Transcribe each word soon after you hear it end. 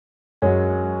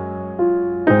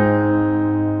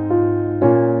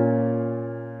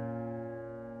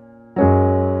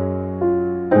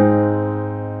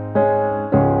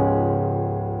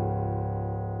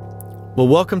Well,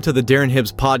 welcome to the Darren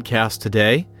Hibbs podcast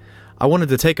today. I wanted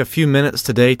to take a few minutes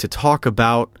today to talk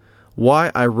about why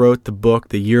I wrote the book,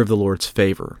 The Year of the Lord's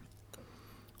Favor.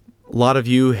 A lot of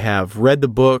you have read the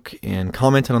book and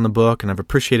commented on the book, and I've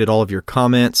appreciated all of your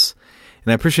comments.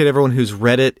 And I appreciate everyone who's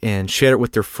read it and shared it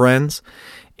with their friends.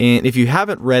 And if you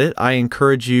haven't read it, I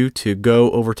encourage you to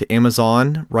go over to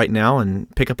Amazon right now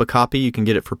and pick up a copy. You can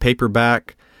get it for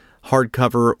paperback,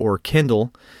 hardcover, or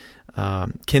Kindle.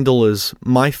 Kindle is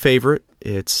my favorite.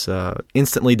 It's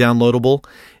instantly downloadable,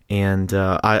 and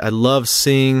I love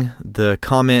seeing the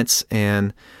comments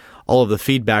and all of the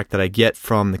feedback that I get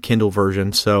from the Kindle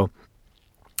version, so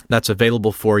that's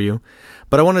available for you.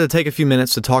 But I wanted to take a few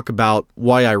minutes to talk about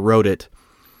why I wrote it.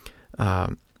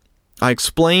 I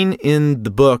explain in the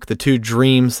book the two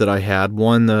dreams that I had,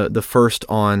 one the first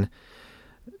on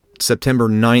September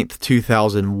 9th,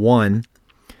 2001,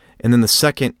 and then the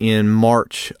second in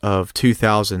March of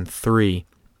 2003.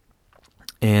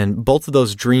 And both of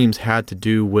those dreams had to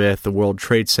do with the World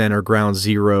Trade Center, Ground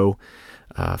Zero,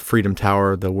 Freedom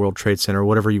Tower, the World Trade Center,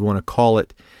 whatever you want to call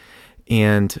it.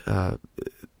 And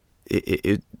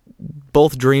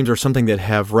both dreams are something that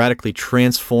have radically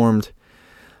transformed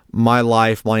my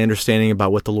life, my understanding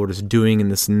about what the Lord is doing in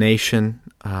this nation.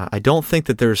 I don't think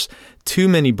that there's too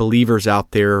many believers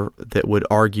out there that would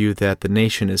argue that the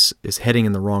nation is heading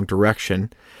in the wrong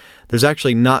direction. There's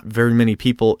actually not very many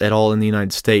people at all in the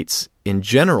United States in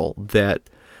general that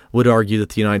would argue that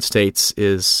the United States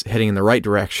is heading in the right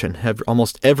direction.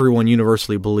 Almost everyone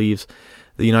universally believes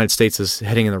the United States is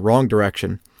heading in the wrong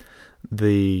direction.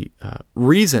 The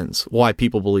reasons why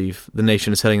people believe the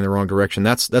nation is heading in the wrong direction,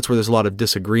 that's where there's a lot of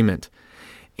disagreement.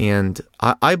 And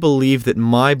I believe that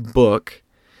my book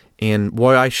and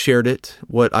why I shared it,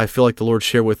 what I feel like the Lord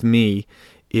shared with me,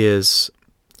 is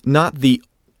not the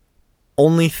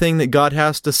only thing that God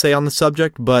has to say on the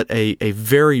subject, but a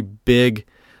very big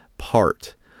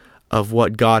part of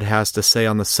what God has to say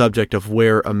on the subject of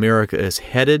where America is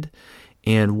headed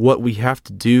and what we have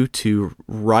to do to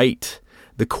right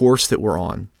the course that we're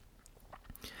on.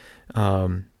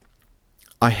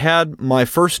 I had my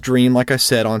first dream, like I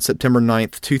said, on September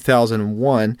 9th,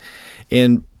 2001,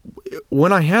 and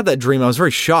when I had that dream, I was very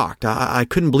shocked. I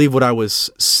couldn't believe what I was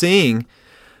seeing.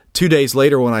 2 days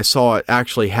later, when I saw it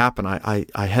actually happen, I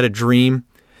had a dream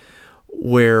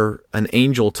where an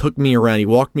angel took me around. He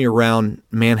walked me around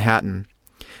Manhattan.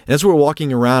 And as we were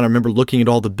walking around, I remember looking at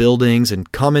all the buildings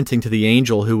and commenting to the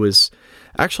angel, who was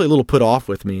actually a little put off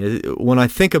with me. When I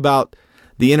think about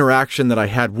the interaction that I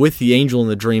had with the angel in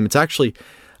the dream, it's actually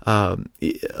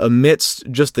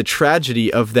amidst just the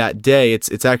tragedy of that day,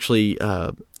 it's actually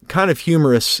kind of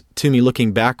humorous to me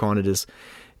looking back on it,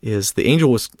 is the angel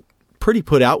was pretty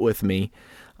put out with me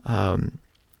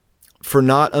for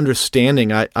not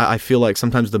understanding, I feel like,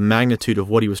 sometimes the magnitude of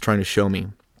what he was trying to show me.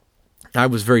 I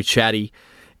was very chatty,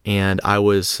 and I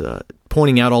was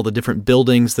pointing out all the different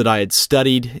buildings that I had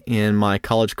studied in my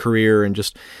college career and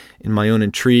just in my own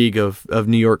intrigue of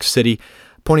New York City,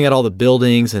 pointing out all the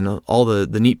buildings and all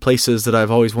the neat places that I've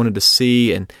always wanted to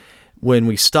see. And when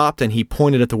we stopped and he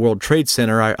pointed at the World Trade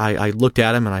Center, I looked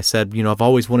at him and I said, I've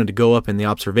always wanted to go up in the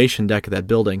observation deck of that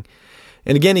building.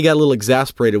 And again, he got a little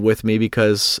exasperated with me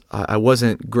because I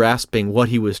wasn't grasping what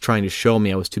he was trying to show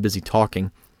me. I was too busy talking.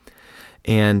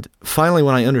 And finally,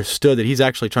 when I understood that he's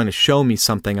actually trying to show me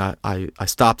something, I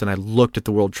stopped and I looked at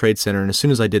the World Trade Center. And as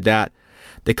soon as I did that,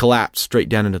 they collapsed straight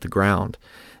down into the ground.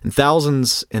 And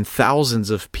thousands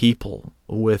of people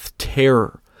with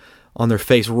terror on their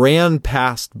face ran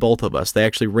past both of us. They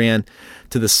actually ran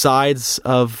to the sides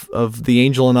of the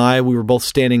angel and I. We were both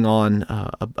standing on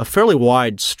a fairly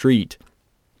wide street.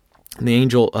 And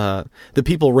the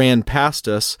people ran past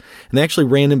us, and they actually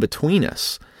ran in between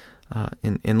us.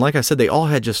 And like I said, they all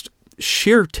had just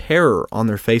sheer terror on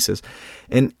their faces.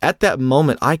 And at that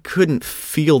moment, I couldn't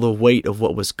feel the weight of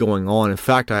what was going on. In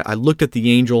fact, I looked at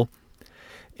the angel,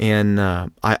 and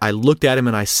I looked at him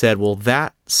and I said, well,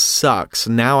 that sucks.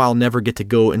 Now I'll never get to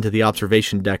go into the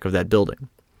observation deck of that building.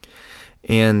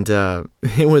 And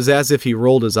it was as if he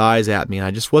rolled his eyes at me, and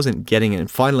I just wasn't getting it. And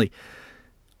finally,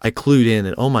 I clued in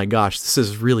that, oh my gosh, this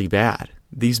is really bad.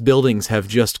 These buildings have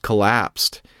just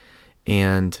collapsed,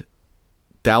 and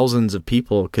thousands of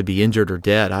people could be injured or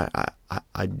dead.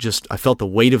 I felt the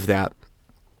weight of that.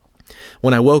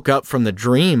 When I woke up from the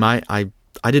dream, I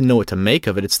didn't know what to make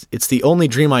of it. It's the only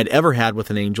dream I'd ever had with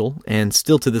an angel, and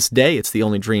still to this day, it's the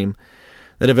only dream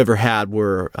that I've ever had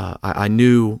where I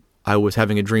knew I was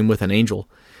having a dream with an angel.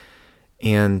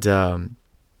 And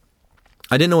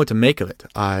I didn't know what to make of it.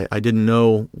 I didn't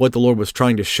know what the Lord was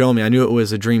trying to show me. I knew it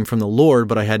was a dream from the Lord,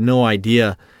 but I had no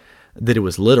idea that it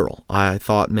was literal. I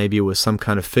thought maybe it was some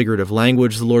kind of figurative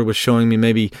language the Lord was showing me,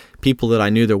 maybe people that I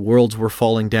knew their worlds were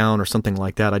falling down or something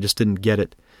like that. I just didn't get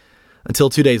it. Until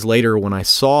 2 days later when I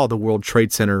saw the World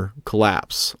Trade Center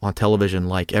collapse on television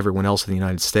like everyone else in the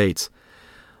United States.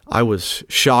 I was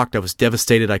shocked. I was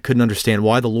devastated. I couldn't understand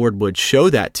why the Lord would show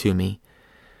that to me,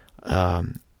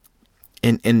 and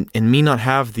me not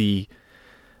have the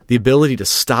ability to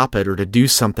stop it or to do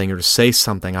something or to say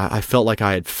something. I felt like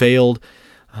I had failed.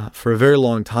 For a very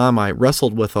long time, I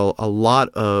wrestled with a lot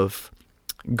of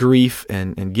grief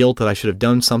and guilt that I should have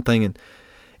done something. And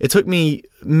it took me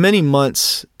many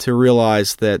months to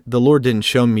realize that the Lord didn't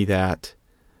show me that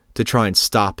to try and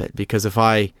stop it, because if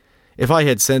I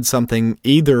had said something,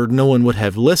 either no one would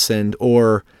have listened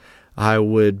or I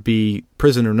would be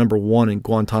prisoner number 1 in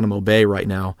Guantanamo Bay right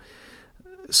now.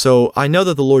 So I know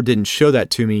that the Lord didn't show that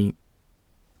to me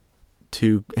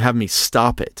to have me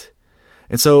stop it.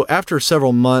 And so after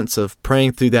several months of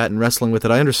praying through that and wrestling with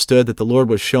it, I understood that the Lord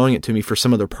was showing it to me for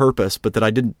some other purpose, but that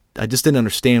I just didn't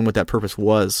understand what that purpose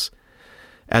was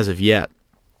as of yet.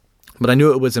 But I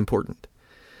knew it was important.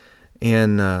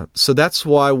 And so that's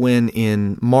why when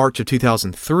in March of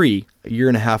 2003, a year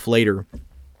and a half later,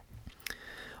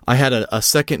 I had a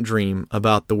second dream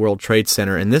about the World Trade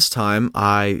Center. And this time,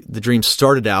 the dream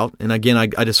started out, and again,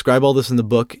 I describe all this in the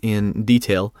book in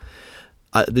detail.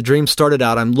 The dream started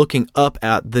out, I'm looking up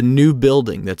at the new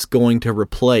building that's going to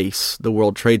replace the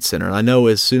World Trade Center. And I know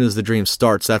as soon as the dream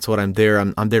starts, that's what I'm there.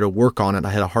 I'm there to work on it.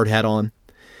 I had a hard hat on.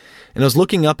 And I was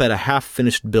looking up at a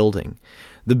half-finished building.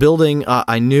 The building,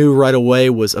 I knew right away,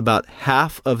 was about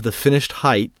half of the finished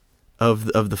height of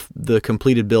the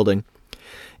completed building,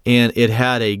 and it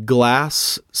had a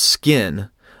glass skin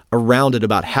around it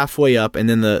about halfway up, and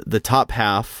then the top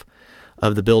half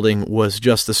of the building was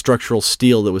just the structural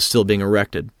steel that was still being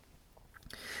erected.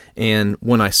 And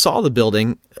when I saw the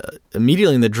building,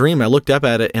 immediately in the dream, I looked up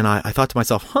at it, and I thought to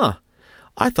myself,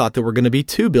 I thought there were going to be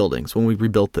 2 buildings when we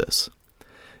rebuilt this.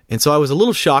 And so I was a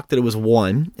little shocked that it was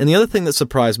 1. And the other thing that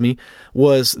surprised me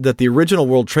was that the original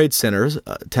World Trade Centers,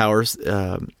 towers,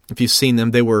 if you've seen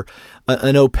them, they were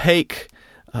an opaque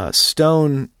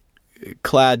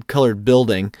stone-clad colored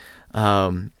building.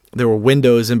 There were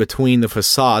windows in between the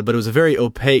facade, but it was a very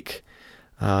opaque,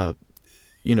 tall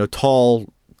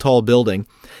building.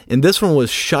 And this one was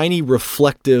shiny,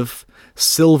 reflective,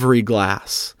 silvery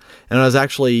glass. And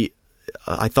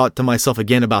I thought to myself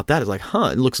again about that. It's like,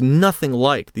 it looks nothing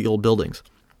like the old buildings.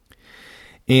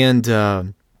 And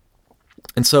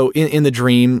so in the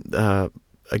dream,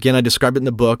 again, I describe it in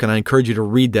the book, and I encourage you to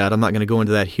read that. I'm not going to go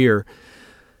into that here.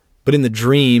 But in the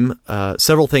dream,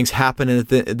 several things happen, and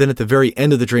then at the very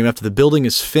end of the dream, after the building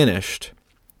is finished,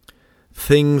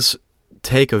 things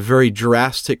take a very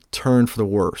drastic turn for the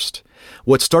worst.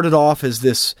 What started off as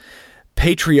this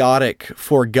patriotic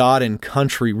for God and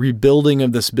country rebuilding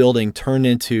of this building turned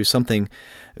into something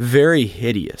very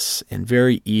hideous and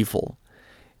very evil.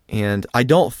 And I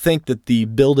don't think that the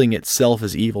building itself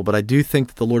is evil, but I do think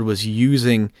that the Lord was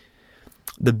using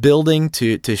the building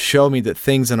to show me that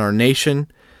things in our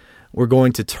nation were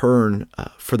going to turn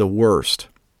for the worst.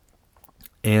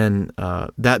 And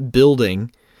that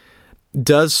building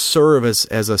does serve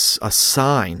as a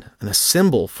sign and a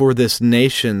symbol for this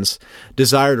nation's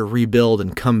desire to rebuild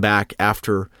and come back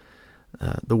after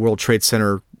the World Trade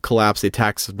Center collapse, the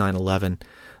attacks of 9/11.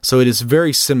 So it is a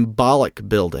very symbolic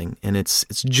building, and it's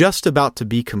just about to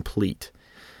be complete.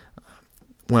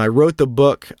 When I wrote the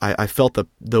book, I felt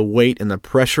the weight and the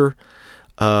pressure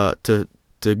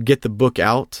to get the book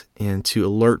out and to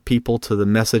alert people to the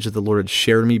message that the Lord had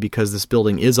shared me, because this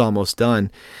building is almost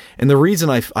done. And the reason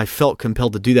I felt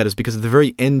compelled to do that is because at the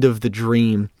very end of the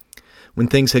dream, when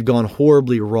things had gone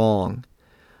horribly wrong,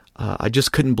 I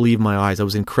just couldn't believe my eyes. I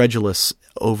was incredulous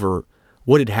over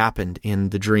what had happened in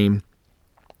the dream.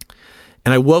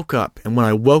 And I woke up, and when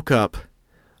I woke up,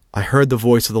 I heard the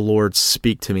voice of the Lord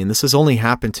speak to me. And this has only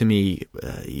happened to me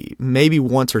maybe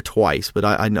once or twice, but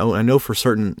I know for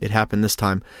certain it happened this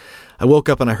time. I woke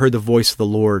up and I heard the voice of the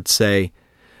Lord say,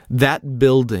 "That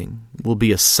building will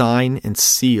be a sign and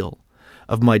seal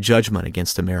of my judgment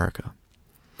against America."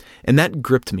 And that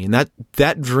gripped me. And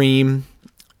that dream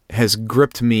has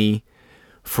gripped me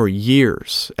for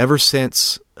years. Ever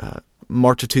since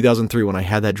March of 2003, when I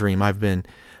had that dream, I've been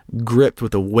gripped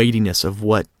with the weightiness of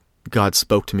what God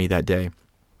spoke to me that day.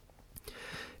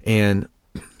 And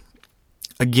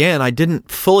again, I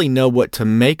didn't fully know what to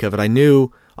make of it.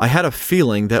 I had a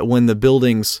feeling that when the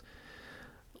buildings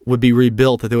would be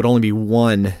rebuilt, that there would only be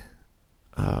one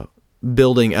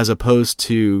building as opposed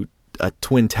to a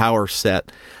twin tower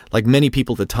set, like many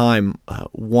people at the time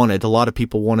wanted. A lot of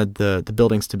people wanted the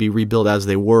buildings to be rebuilt as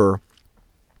they were.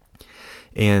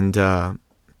 And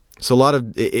so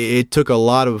it took a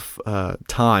lot of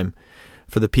time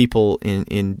for the people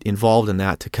involved in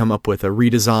that to come up with a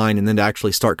redesign and then to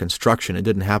actually start construction. It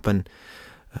didn't happen.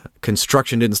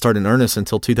 Construction didn't start in earnest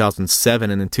until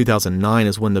 2007, and in 2009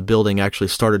 is when the building actually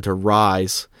started to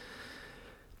rise.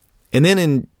 And then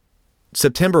in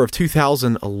September of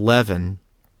 2011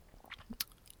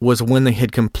 was when they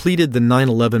had completed the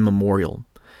 9/11 memorial,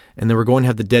 and they were going to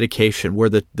have the dedication where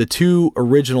the two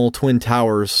original Twin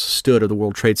Towers stood of the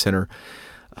World Trade Center.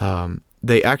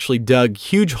 They actually dug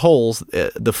huge holes,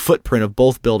 the footprint of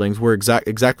both buildings were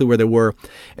exactly where they were,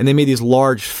 and they made these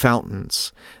large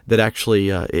fountains that actually,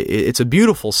 it's a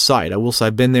beautiful sight. I will say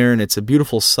I've been there, and it's a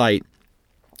beautiful sight.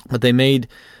 But they made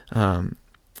the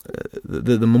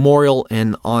memorial,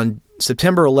 and on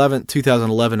September 11th,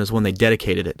 2011 is when they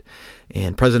dedicated it.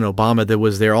 And President Obama that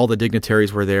was there, all the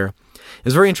dignitaries were there. It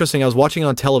was very interesting. I was watching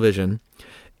on television,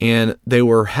 and they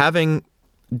were having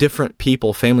different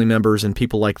people, family members and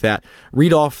people like that,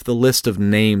 read off the list of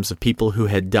names of people who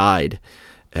had died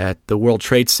at the World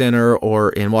Trade Center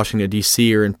or in Washington,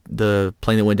 D.C., or in the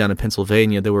plane that went down to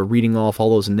Pennsylvania. They were reading off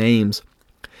all those names.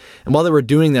 And while they were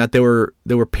doing that, they were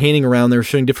painting around. They were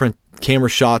showing different camera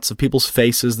shots of people's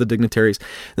faces, the dignitaries.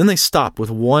 Then they stopped with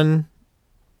one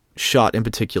shot in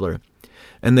particular.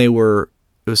 And it was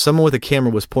someone with a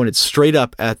camera was pointed straight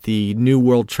up at the new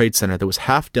World Trade Center that was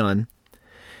half done.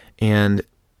 And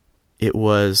it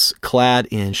was clad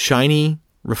in shiny,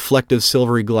 reflective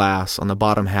silvery glass on the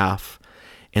bottom half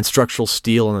and structural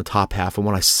steel on the top half. And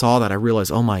when I saw that, I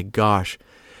realized, oh my gosh,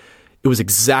 it was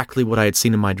exactly what I had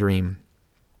seen in my dream.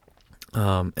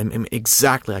 And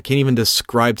exactly, I can't even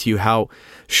describe to you how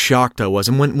shocked I was.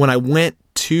 And when I went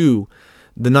to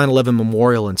the 9/11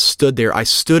 memorial and stood there, I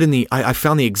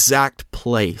found the exact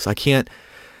place. I can't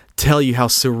tell you how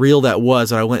surreal that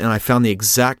was. I went and I found the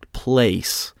exact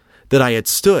place that I had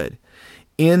stood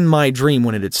in my dream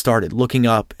when it had started, looking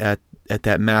up at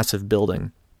that massive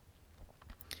building.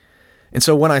 And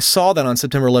so when I saw that on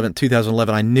September 11th,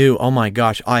 2011, I knew, oh my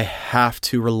gosh, I have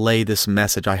to relay this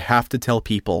message. I have to tell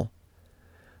people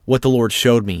what the Lord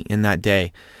showed me in that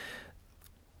day.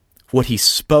 What he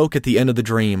spoke at the end of the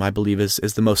dream, I believe, is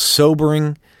the most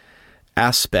sobering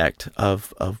aspect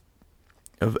of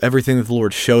everything that the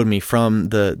Lord showed me from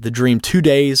the dream 2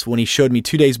 days, when he showed me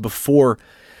 2 days before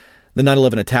the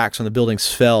 9/11 attacks when the buildings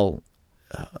fell,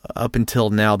 up until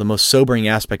now. The most sobering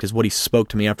aspect is what he spoke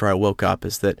to me after I woke up,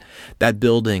 is that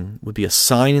building would be a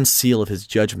sign and seal of his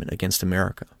judgment against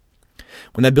America.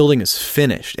 When that building is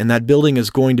finished, and that building is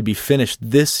going to be finished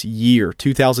this year,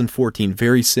 2014,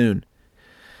 very soon.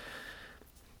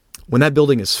 When that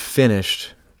building is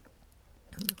finished,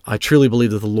 I truly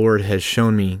believe that the Lord has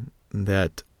shown me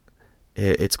that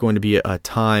it's going to be a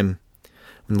time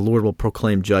when the Lord will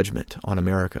proclaim judgment on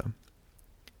America.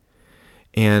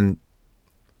 And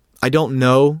I don't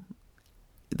know,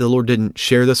 the Lord didn't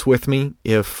share this with me,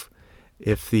 if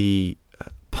the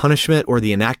punishment or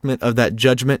the enactment of that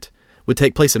judgment would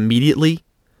take place immediately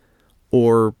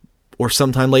or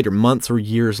sometime later, months or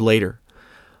years later.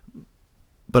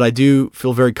 But I do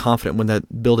feel very confident when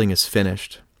that building is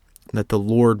finished that the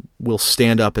Lord will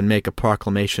stand up and make a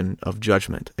proclamation of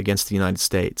judgment against the United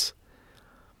States.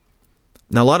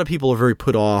 Now, a lot of people are very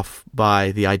put off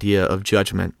by the idea of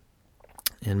judgment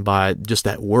and by just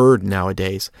that word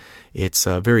nowadays. It's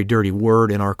a very dirty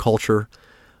word in our culture,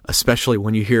 especially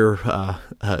when you hear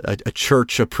a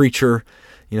church, a preacher,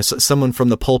 someone from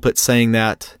the pulpit saying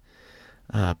that.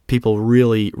 People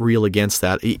really reel against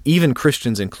that, even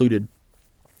Christians included.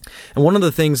 And one of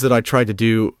the things that I tried to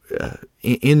do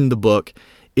in the book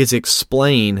is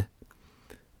explain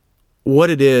what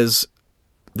it is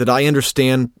that I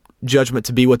understand judgment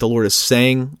to be, what the Lord is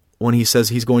saying when he says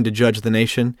he's going to judge the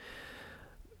nation.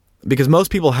 Because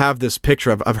most people have this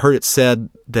picture. I've heard it said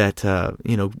that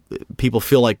people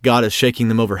feel like God is shaking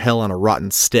them over hell on a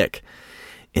rotten stick.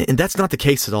 And that's not the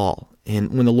case at all.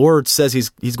 And when the Lord says he's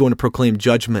going to proclaim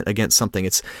judgment against something,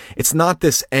 it's not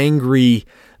this angry,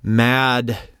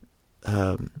 mad,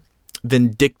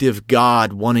 vindictive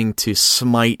God wanting to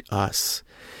smite us.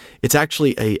 It's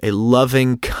actually a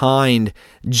loving, kind,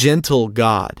 gentle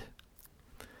God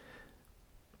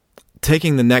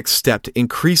taking the next step to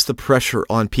increase the pressure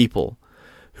on people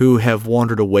who have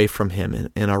wandered away from him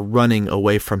and are running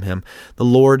away from him. The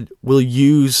Lord will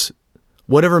use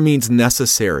whatever means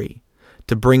necessary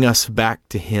to bring us back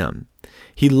to him.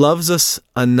 He loves us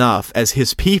enough as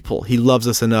his people. He loves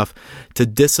us enough to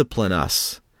discipline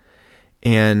us.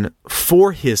 And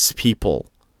for his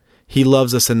people, he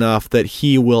loves us enough that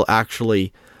he will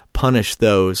actually punish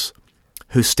those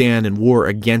who stand in war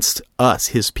against us,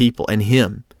 his people, and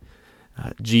him.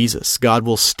 Jesus. God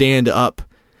will stand up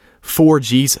for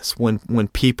Jesus when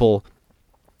people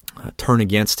turn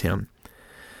against him.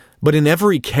 But in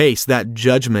every case, that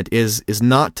judgment is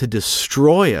not to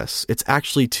destroy us. It's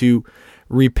actually to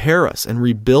repair us and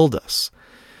rebuild us.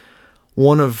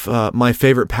 One of my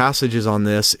favorite passages on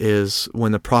this is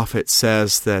when the prophet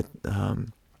says that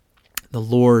the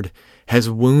Lord has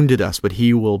wounded us, but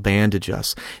he will bandage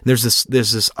us. And there's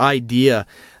this idea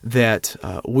that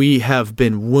we have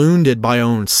been wounded by our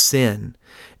own sin,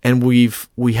 and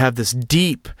we have this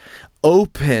deep,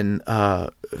 open,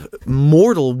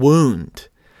 mortal wound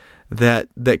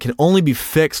that can only be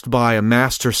fixed by a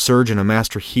master surgeon, a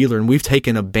master healer, and we've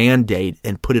taken a Band-Aid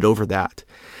and put it over that.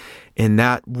 And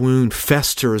that wound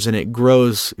festers and it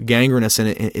grows gangrenous and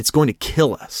it's going to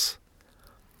kill us.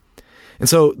 And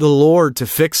so the Lord, to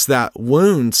fix that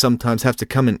wound, sometimes have to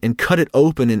come and cut it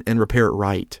open and repair it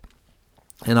right.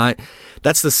 And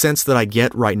that's the sense that I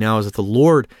get right now, is that the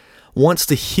Lord wants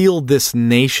to heal this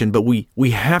nation, but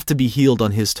we have to be healed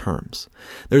on his terms.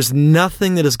 There's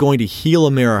nothing that is going to heal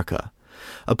America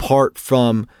apart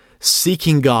from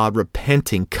seeking God,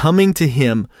 repenting, coming to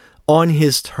him on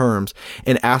his terms,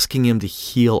 and asking him to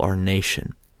heal our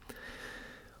nation.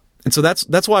 And so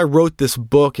that's why I wrote this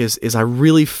book, is I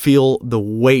really feel the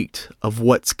weight of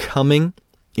what's coming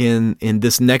in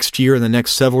this next year and the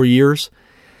next several years.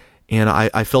 And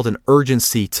I felt an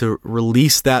urgency to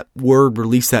release that word,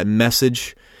 release that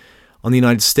message on the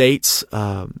United States.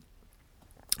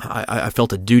 I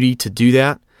felt a duty to do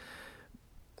that.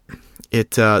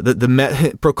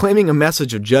 Proclaiming a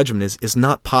message of judgment is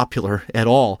not popular at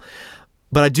all.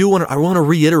 But I want to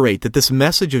reiterate that this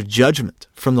message of judgment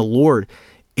from the Lord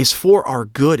is for our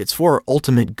good. It's for our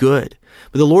ultimate good.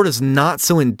 But the Lord is not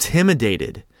so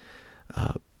intimidated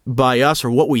by us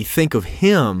or what we think of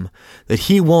him that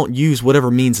he won't use whatever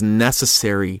means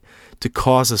necessary to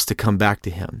cause us to come back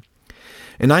to him.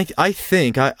 And I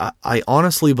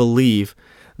honestly believe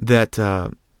that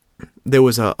there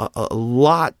was a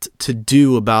lot to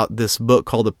do about this book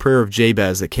called The Prayer of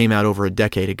Jabez that came out over a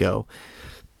decade ago.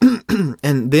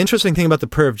 And the interesting thing about the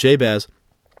Prayer of Jabez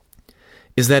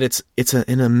is that it's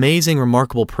an amazing,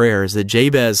 remarkable prayer, is that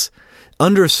Jabez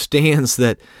understands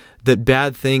that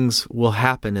bad things will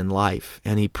happen in life,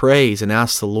 and he prays and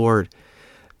asks the Lord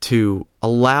to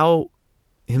allow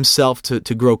himself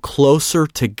to grow closer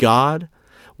to God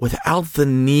without the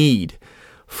need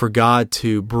for God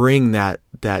to bring that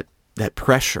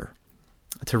pressure,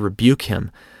 to rebuke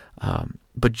him,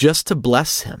 but just to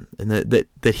bless him, and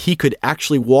that he could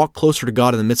actually walk closer to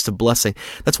God in the midst of blessing.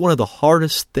 That's one of the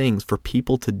hardest things for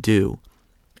people to do,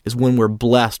 is when we're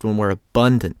blessed, when we're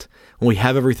abundant, when we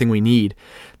have everything we need,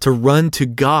 to run to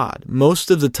God.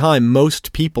 Most of the time,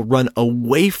 most people run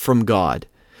away from God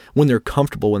when they're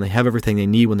comfortable, when they have everything they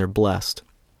need, when they're blessed.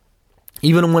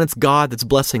 Even when it's God that's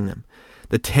blessing them,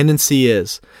 the tendency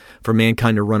is for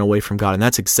mankind to run away from God. And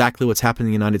that's exactly what's happening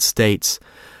in the United States.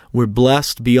 We're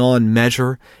blessed beyond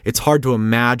measure. It's hard to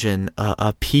imagine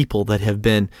a people that have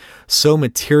been so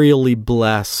materially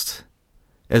blessed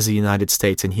as the United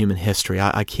States in human history.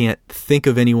 I can't think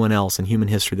of anyone else in human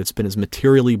history that's been as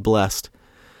materially blessed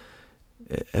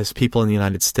as people in the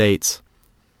United States.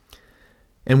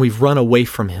 And we've run away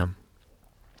from him.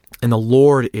 And the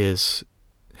Lord has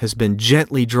been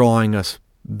gently drawing us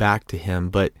back to him,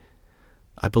 but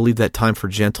I believe that time for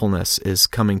gentleness is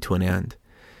coming to an end.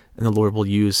 And the Lord will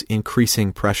use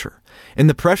increasing pressure. And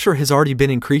the pressure has already been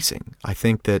increasing. I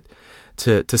think that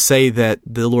to say that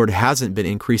the Lord hasn't been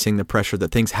increasing the pressure,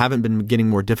 that things haven't been getting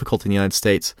more difficult in the United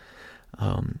States,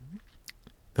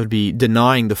 would be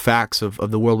denying the facts of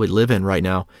the world we live in right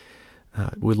now.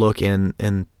 We look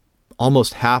and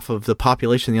almost half of the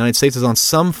population of the United States is on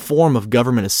some form of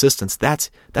government assistance.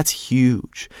 That's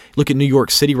huge. Look at New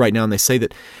York City right now, and they say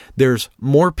that there's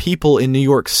more people in New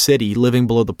York City living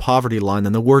below the poverty line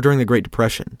than there were during the Great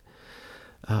Depression.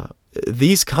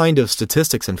 These kind of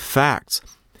statistics and facts,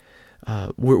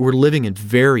 we're living in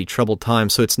very troubled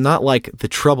times. So it's not like the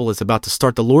trouble is about to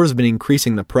start. The Lord has been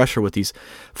increasing the pressure with these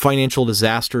financial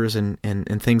disasters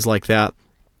and things like that.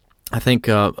 I think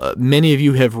many of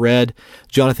you have read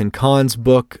Jonathan Cahn's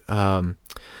book, The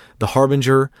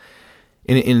Harbinger.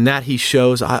 In that he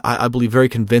shows, I believe very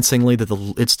convincingly,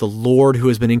 that it's the Lord who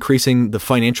has been increasing the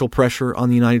financial pressure on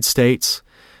the United States.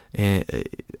 And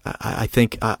I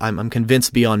think I'm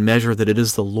convinced beyond measure that it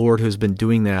is the Lord who has been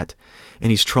doing that, and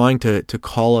he's trying to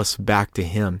call us back to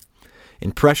him.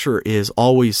 And pressure is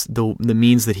always the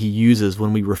means that he uses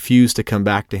when we refuse to come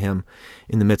back to him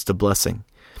in the midst of blessing.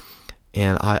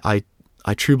 And I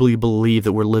truly believe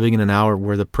that we're living in an hour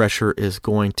where the pressure is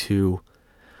going to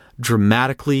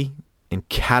dramatically and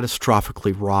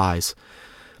catastrophically rise.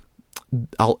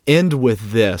 I'll end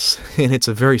with this, and it's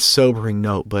a very sobering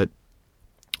note, but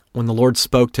when the Lord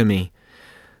spoke to me,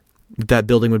 that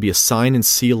building would be a sign and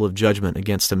seal of judgment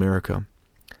against America,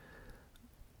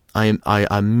 I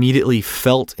immediately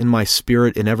felt in my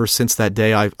spirit, and ever since that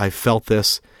day I felt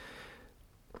this,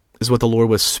 is what the Lord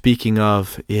was speaking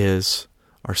of is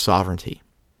our sovereignty.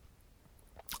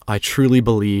 I truly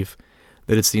believe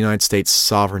that it's the United States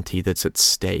sovereignty that's at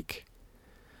stake.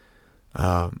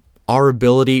 Our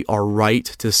ability, our right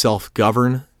to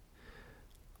self-govern,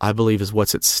 I believe is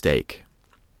what's at stake.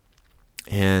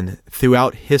 And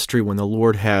throughout history, when the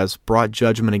Lord has brought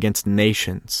judgment against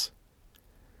nations,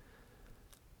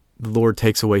 the Lord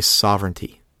takes away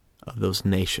sovereignty of those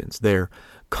nations. They're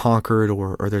conquered,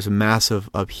 or there's a massive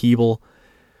upheaval.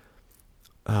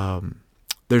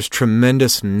 There's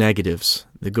tremendous negatives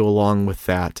that go along with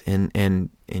that, and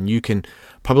you can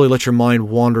probably let your mind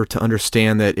wander to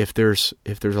understand that if there's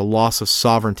a loss of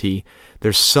sovereignty,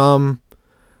 there's some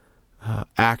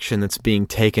action that's being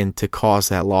taken to cause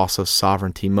that loss of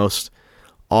sovereignty. Most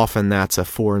often that's a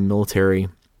foreign military,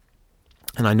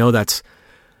 and I know that's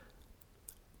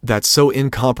so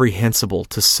incomprehensible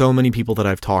to so many people that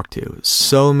I've talked to.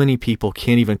 So many people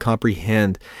can't even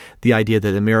comprehend the idea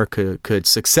that America could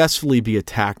successfully be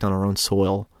attacked on our own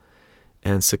soil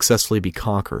and successfully be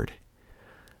conquered.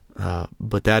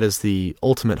 But that is the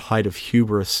ultimate height of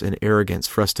hubris and arrogance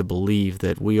for us to believe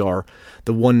that we are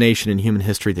the one nation in human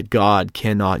history that God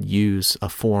cannot use a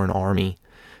foreign army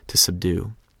to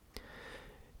subdue.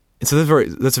 And so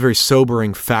that's a very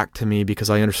sobering fact to me, because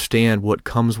I understand what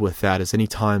comes with that. Is any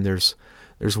time there's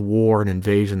war and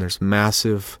invasion, there's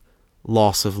massive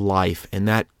loss of life, and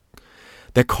that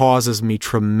causes me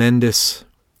tremendous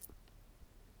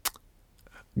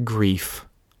grief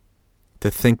to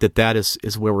think that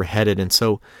is where we're headed. And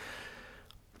so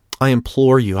I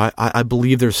implore you, I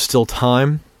believe there's still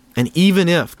time, and even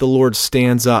if the Lord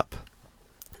stands up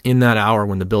in that hour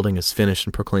when the building is finished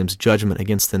and proclaims judgment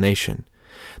against the nation,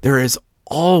 there is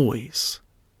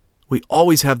we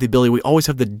always have the ability, we always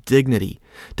have the dignity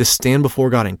to stand before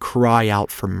God and cry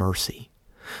out for mercy.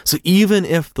 So even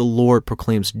if the Lord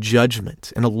proclaims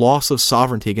judgment and a loss of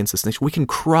sovereignty against this nation, we can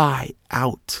cry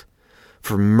out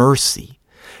for mercy.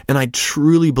 And I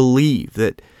truly believe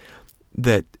that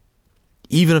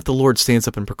even if the Lord stands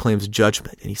up and proclaims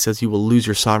judgment and he says you will lose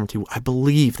your sovereignty, I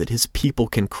believe that his people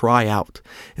can cry out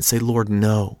and say, Lord,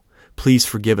 no, please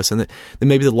forgive us. And that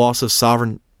maybe the loss of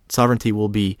sovereignty will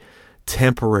be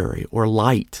temporary or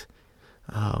light,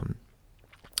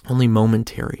 only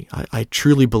momentary. I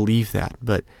truly believe that,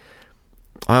 but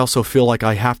I also feel like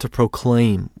I have to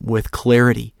proclaim with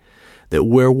clarity that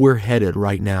where we're headed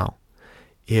right now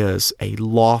is a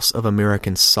loss of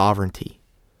American sovereignty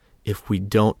if we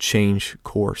don't change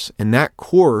course. And that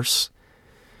course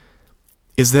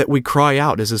is that we cry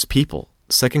out as his people.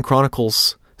 2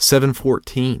 Chronicles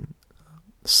 7:14,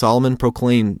 Solomon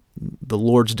proclaimed the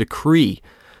Lord's decree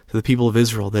to the people of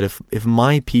Israel that if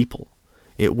my people,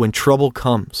 when trouble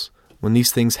comes, when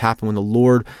these things happen, when the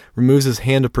Lord removes his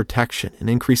hand of protection and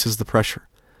increases the pressure,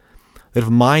 that if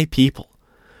my people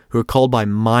who are called by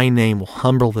my name will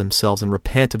humble themselves and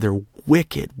repent of their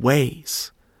wicked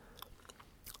ways,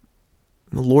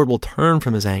 the Lord will turn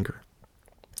from his anger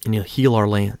and he'll heal our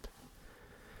land.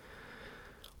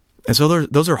 And so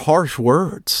those are harsh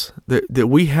words that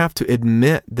we have to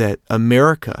admit that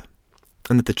America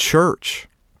and that the church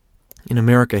in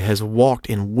America has walked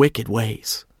in wicked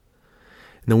ways.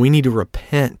 And then we need to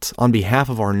repent on behalf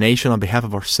of our nation, on behalf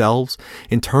of ourselves,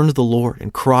 and turn to the Lord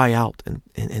and cry out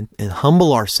and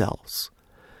humble ourselves.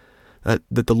 That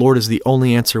the Lord is the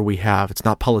only answer we have. It's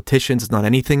not politicians, it's not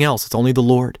anything else. It's only the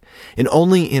Lord. And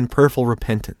only in prayerful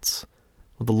repentance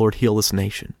will the Lord heal this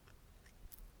nation.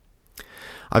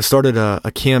 I've started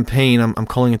a campaign. I'm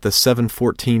calling it the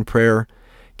 714 Prayer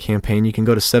Campaign. You can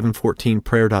go to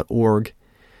 714prayer.org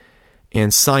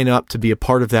and sign up to be a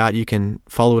part of that. You can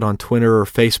follow it on Twitter or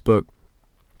Facebook.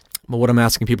 But what I'm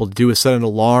asking people to do is set an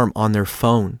alarm on their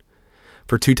phone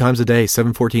for 2 times a day,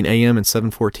 7:14 a.m. and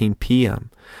 7:14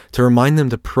 p.m., to remind them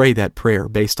to pray that prayer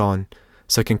based on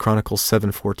 2 Chronicles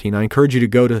 7:14. I encourage you to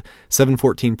go to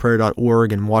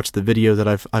 714prayer.org and watch the video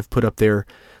that I've put up there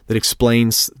that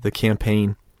explains the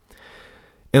campaign.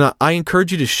 And I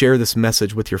encourage you to share this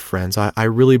message with your friends. I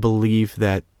really believe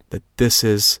that this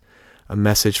is a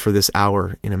message for this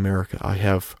hour in America. I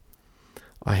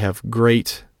have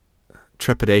great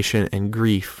trepidation and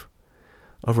grief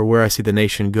over where I see the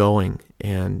nation going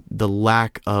and the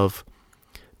lack of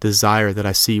desire that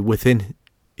I see within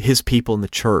his people in the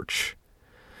church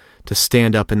to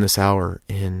stand up in this hour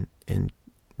and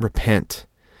repent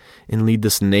and lead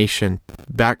this nation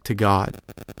back to God.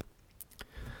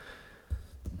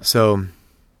 So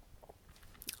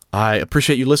I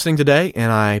appreciate you listening today,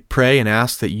 and I pray and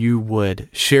ask that you would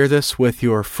share this with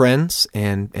your friends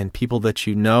and people that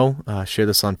you know. Share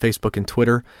this on Facebook and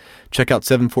Twitter. Check out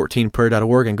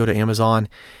 714prayer.org and go to Amazon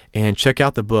and check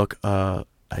out the book, The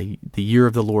Year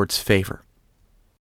of the Lord's Favor.